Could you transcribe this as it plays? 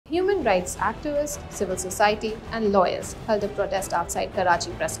human rights activists, civil society, and lawyers held a protest outside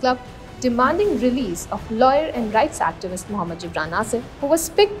Karachi Press Club, demanding release of lawyer and rights activist Muhammad Jibran Nasir, who was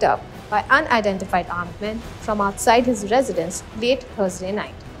picked up by unidentified armed men from outside his residence late Thursday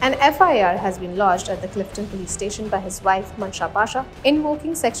night. An FIR has been lodged at the Clifton Police Station by his wife Mansha Pasha,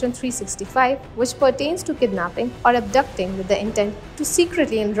 invoking Section 365, which pertains to kidnapping or abducting with the intent to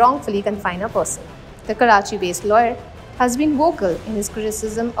secretly and wrongfully confine a person. The Karachi-based lawyer has been vocal in his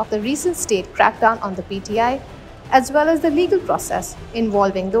criticism of the recent state crackdown on the PTI, as well as the legal process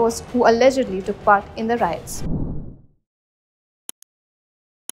involving those who allegedly took part in the riots.